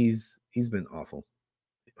 And he's been awful.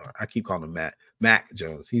 I keep calling him Mac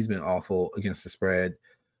Jones. He's been awful against the spread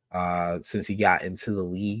since he got into the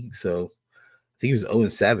league. So I think he was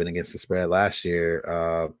 0-7 against the spread last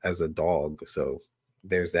year as a dog. So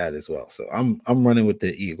there's that as well. So I'm running with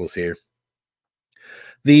the Eagles here.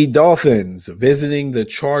 The Dolphins visiting the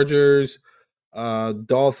Chargers.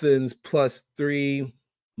 Dolphins +3,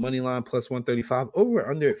 money line plus 135, over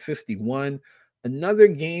under at 51. Another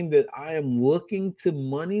game that I am looking to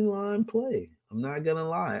money line play. I'm not gonna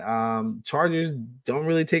lie. Chargers don't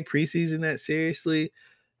really take preseason that seriously.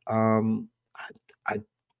 I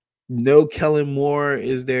know Kellen Moore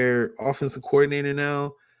is their offensive coordinator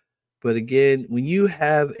now. But again, when you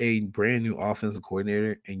have a brand new offensive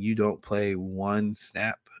coordinator and you don't play one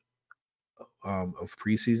snap of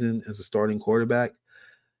preseason as a starting quarterback,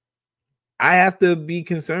 I have to be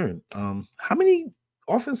concerned. How many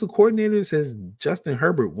offensive coordinators has Justin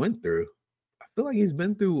Herbert went through? I feel like he's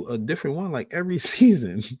been through a different one like every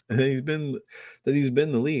season that he's been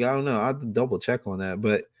in the league. I don't know. I have to double check on that.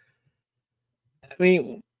 But I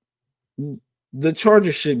mean, the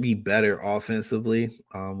Chargers should be better offensively.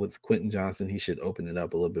 With Quentin Johnson, he should open it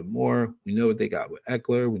up a little bit more. We know what they got with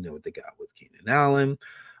Eckler. We know what they got with Keenan Allen.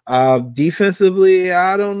 Defensively,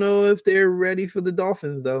 I don't know if they're ready for the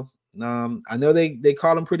Dolphins, though. I know they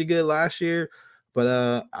caught them pretty good last year,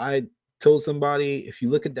 but I told somebody, if you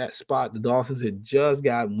look at that spot, the Dolphins had just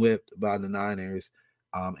gotten whipped by the Niners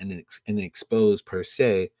and exposed per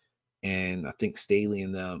se. And I think Staley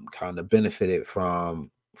and them kind of benefited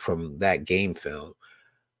from that game film.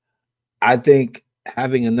 I think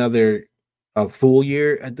having a full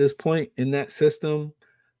year at this point in that system,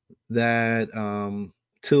 that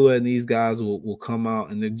Tua and these guys will come out,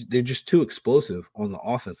 and they're just too explosive on the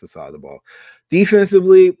offensive side of the ball.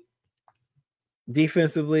 Defensively,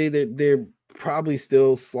 they're probably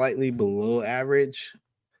still slightly below average.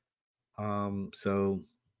 So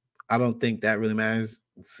I don't think that really matters.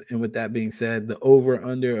 And with that being said, the over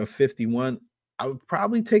under of 51, I would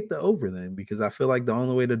probably take the over then, because I feel like the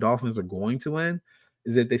only way the Dolphins are going to win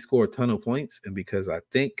is if they score a ton of points. And because I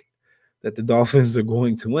think that the Dolphins are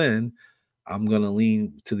going to win, I'm gonna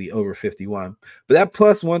lean to the over 51. But that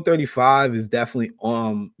plus 135 is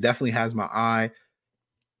definitely has my eye.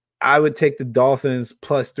 I would take the Dolphins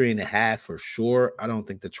plus 3.5 for sure. I don't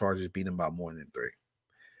think the Chargers beat them by more than 3.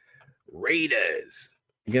 Raiders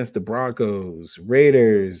against the Broncos.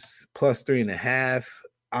 Raiders plus 3.5.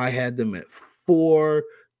 I had them at 4.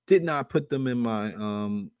 Did not put them in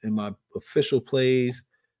my official plays,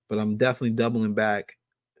 but I'm definitely doubling back.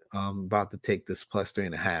 I'm about to take this plus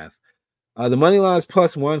 3.5. The money line is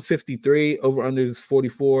plus 153. Over under is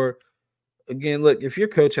 44. Again, look, if your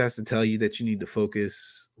coach has to tell you that you need to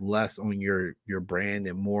focus less on your brand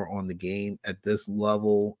and more on the game at this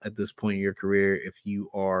level, at this point in your career, if you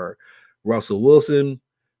are Russell Wilson,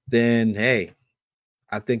 then hey,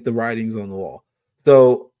 I think the writing's on the wall.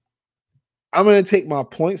 So I'm going to take my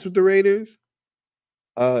points with the Raiders.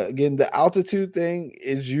 Again, the altitude thing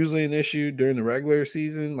is usually an issue during the regular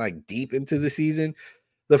season, like deep into the season.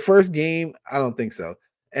 The first game, I don't think so.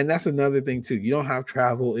 And that's another thing too. You don't have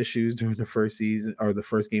travel issues during the first season or the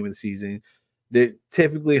first game of the season. They're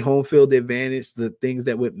typically home field advantage. The things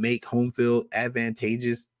that would make home field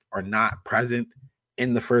advantageous are not present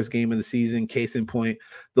in the first game of the season. Case in point,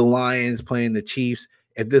 the Lions playing the Chiefs.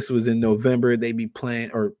 If this was in November, they'd be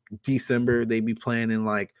playing, or December, they'd be playing in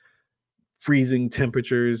like freezing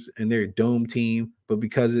temperatures and they're a dome team. But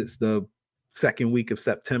because it's the second week of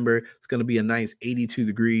September, it's going to be a nice 82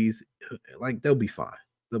 degrees. Like they'll be fine.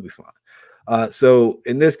 They'll be fine. So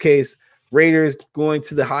in this case, Raiders going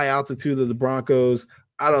to the high altitude of the Broncos.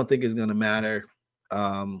 I don't think it's going to matter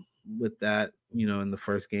with that, in the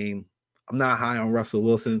first game. I'm not high on Russell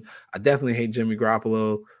Wilson. I definitely hate Jimmy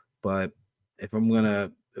Garoppolo, but if I'm going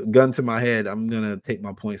to gun to my head, I'm going to take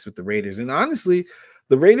my points with the Raiders. And honestly,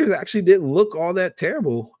 the Raiders actually didn't look all that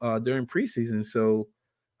terrible during preseason. So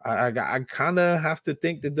I kind of have to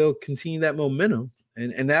think that they'll continue that momentum.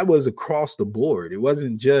 And that was across the board. It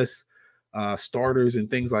wasn't just starters and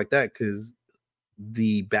things like that, because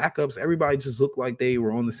the backups, everybody just looked like they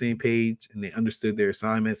were on the same page and they understood their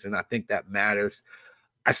assignments. And I think that matters.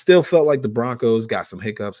 I still felt like the Broncos got some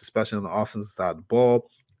hiccups, especially on the offensive side of the ball.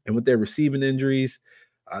 And with their receiving injuries,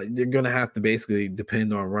 they're going to have to basically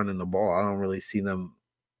depend on running the ball. I don't really see them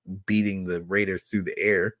beating the Raiders through the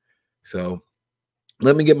air. So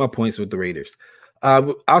let me get my points with the Raiders.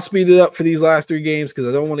 I'll speed it up for these last 3 games because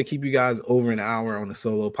I don't want to keep you guys over an hour on a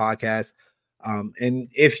solo podcast. And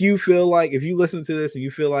if you listen to this and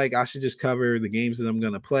you feel like I should just cover the games that I'm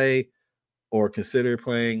going to play or consider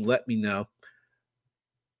playing, let me know.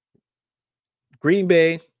 Green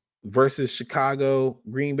Bay versus Chicago.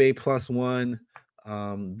 Green Bay plus 1.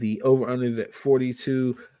 The over-under is at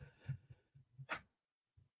 42.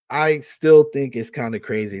 I still think it's kind of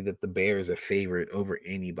crazy that the Bears are favored over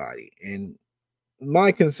anybody. And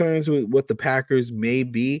my concerns with what the Packers may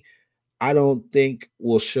be, I don't think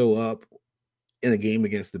will show up in a game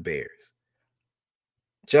against the Bears.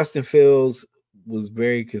 Justin Fields was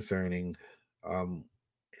very concerning.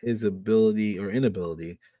 His ability or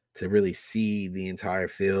inability to really see the entire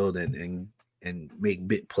field and make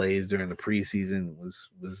big plays during the preseason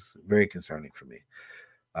was very concerning for me.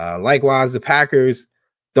 Likewise, the Packers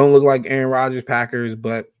don't look like Aaron Rodgers Packers,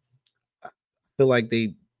 but I feel like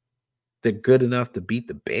they're good enough to beat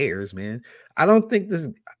the Bears, man. I don't think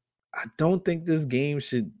this game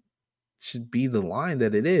should be the line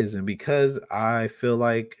that it is. And because I feel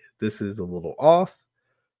like this is a little off,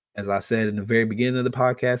 as I said in the very beginning of the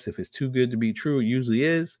podcast, if it's too good to be true, it usually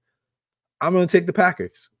is. I'm going to take the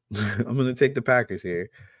Packers. I'm going to take the Packers here.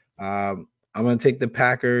 I'm going to take the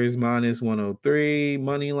Packers minus 103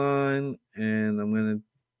 money line, and I'm going to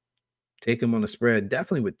take them on the spread.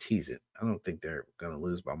 Definitely would tease it. I don't think they're going to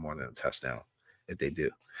lose by more than a touchdown if they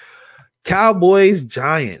do. Cowboys,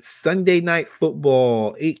 Giants, Sunday Night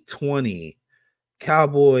Football, 8:20.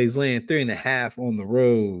 Cowboys laying 3.5 on the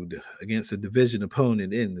road against a division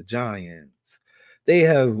opponent in the Giants. They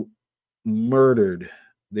have murdered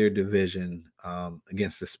their division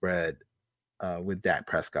against the spread with Dak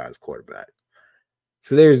Prescott as quarterback.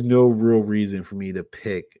 So there's no real reason for me to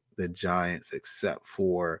pick the Giants except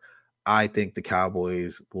for I think the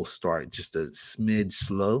Cowboys will start just a smidge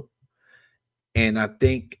slow. And I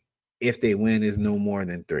think if they win is no more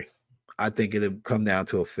than 3. I think it'll come down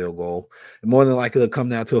to a field goal. And more than likely, it'll come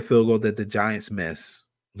down to a field goal that the Giants miss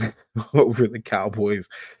over the Cowboys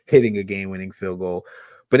hitting a game-winning field goal.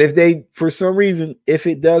 But for some reason, if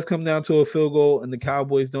it does come down to a field goal and the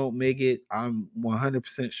Cowboys don't make it, I'm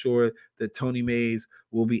 100% sure that Tony Mays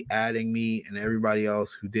will be adding me and everybody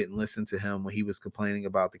else who didn't listen to him when he was complaining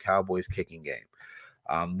about the Cowboys kicking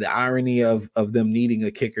game. The irony of them needing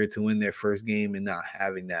a kicker to win their first game and not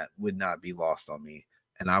having that would not be lost on me.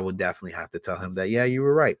 And I would definitely have to tell him that, yeah, you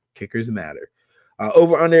were right. Kickers matter.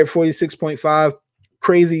 Over under at 46.5.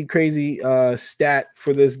 Crazy stat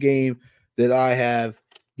for this game that I have.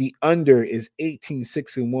 The under is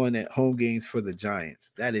 18-6-1 at home games for the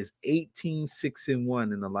Giants. That is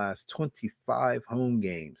 18-6-1 in the last 25 home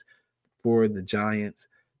games for the Giants.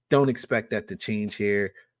 Don't expect that to change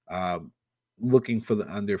here. Looking for the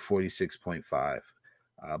under 46.5.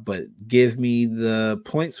 But give me the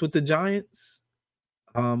points with the Giants.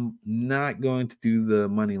 I'm not going to do the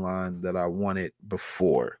money line that I wanted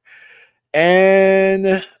before.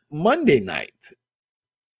 And Monday night,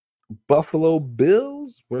 Buffalo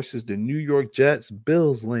Bills versus the New York Jets.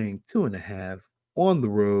 Bills laying 2.5 on the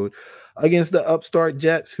road against the upstart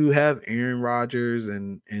Jets, who have Aaron Rodgers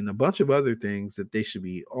and a bunch of other things that they should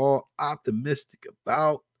be all optimistic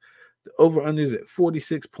about. The over-unders at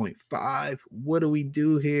 46.5. What do we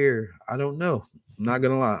do here? I don't know. I'm not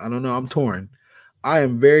going to lie. I don't know. I'm torn. I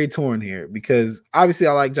am very torn here because obviously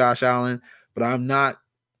I like Josh Allen, but I'm not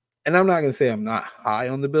going to say I'm not high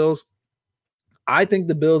on the Bills. I think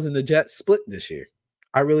the Bills and the Jets split this year.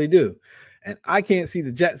 I really do. And I can't see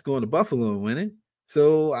the Jets going to Buffalo and winning.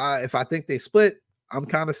 So if I think they split, I'm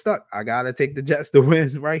kind of stuck. I got to take the Jets to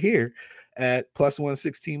win right here at plus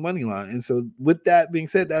 116 money line. And so with that being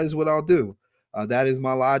said, that is what I'll do. That is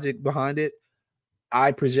my logic behind it.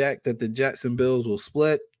 I project that the Jets and Bills will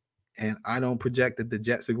split, and I don't project that the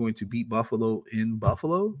Jets are going to beat Buffalo in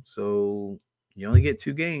Buffalo. So you only get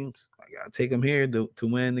 2 games. I got to take them here to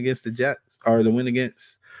win against the Jets, or to win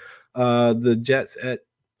against the Jets at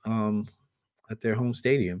their home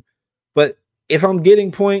stadium. But if I'm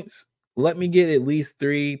getting points, let me get at least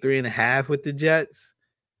 3.5 with the Jets.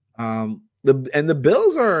 The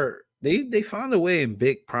Bills are they found a way in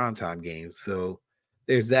big primetime games. So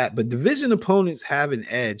there's that. But division opponents have an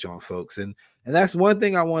edge on folks. And that's one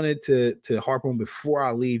thing I wanted to harp on before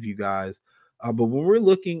I leave you guys. But when we're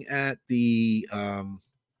looking at the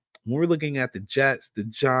Jets, the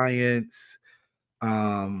Giants,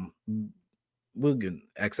 we'll get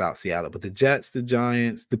X out Seattle, but the Jets, the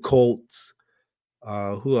Giants, the Colts,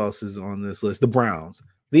 who else is on this list? The Browns.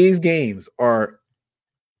 These games are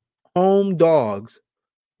home dogs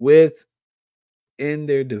within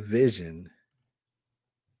their division.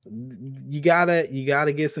 You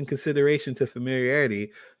gotta get some consideration to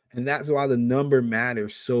familiarity, and that's why the number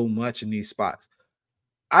matters so much in these spots.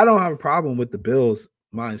 I don't have a problem with the Bills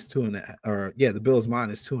minus 2.5, or the Bills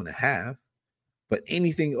minus 2.5. But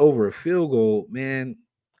anything over a field goal, man,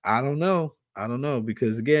 I don't know.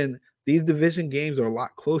 Because again, these division games are a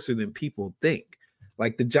lot closer than people think.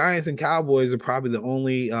 Like the Giants and Cowboys are probably the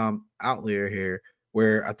only outlier here,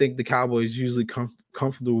 where I think the Cowboys usually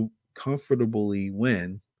comfortably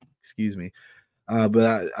win. Excuse me,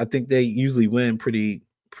 but I think they usually win pretty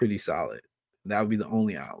solid. That would be the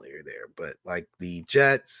only outlier there. But like the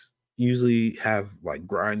Jets usually have like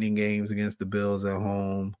grinding games against the Bills at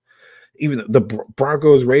home. Even the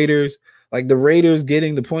Broncos, Raiders, like the Raiders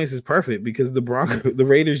getting the points is perfect because the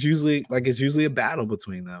Raiders usually, like, it's usually a battle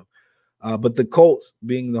between them. But the Colts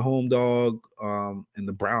being the home dog, and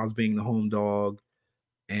the Browns being the home dog,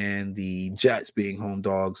 and the Jets being home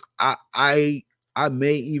dogs, I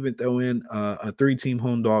may even throw in a 3-team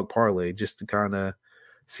home dog parlay just to kind of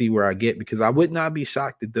see where I get, because I would not be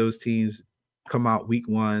shocked that those teams come out week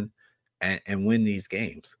 1 and win these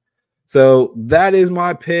games. So that is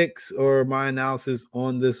my picks or my analysis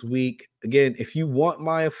on this week. Again, if you want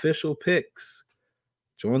my official picks,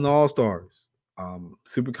 join the All-Stars.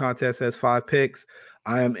 Super Contest has 5 picks.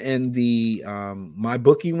 I am in the My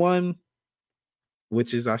Bookie one,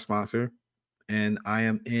 which is our sponsor, and I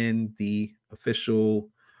am in the official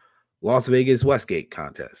Las Vegas Westgate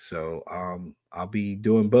contest. So I'll be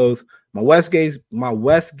doing both. My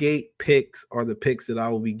Westgate picks are the picks that I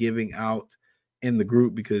will be giving out in the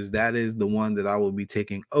group, because that is the one that I will be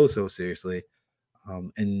taking so seriously.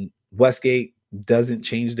 And Westgate doesn't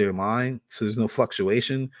change their line, so there's no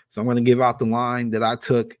fluctuation. So I'm going to give out the line that I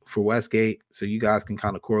took for Westgate, so you guys can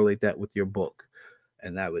kind of correlate that with your book,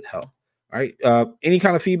 and that would help. All right. Any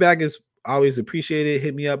kind of feedback is always appreciated.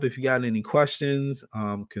 Hit me up if you got any questions,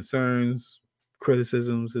 concerns,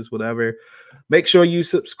 criticisms, is whatever. Make sure you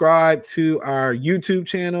subscribe to our YouTube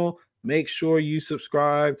channel. Make sure you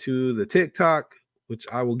subscribe to the TikTok, which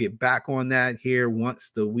I will get back on that here once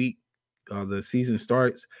the season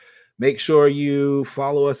starts. Make sure you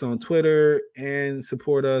follow us on Twitter and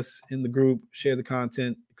support us in the group, share the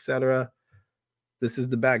content, etc. This is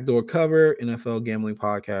the Backdoor Cover NFL Gambling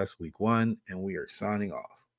Podcast Week 1, and we are signing off.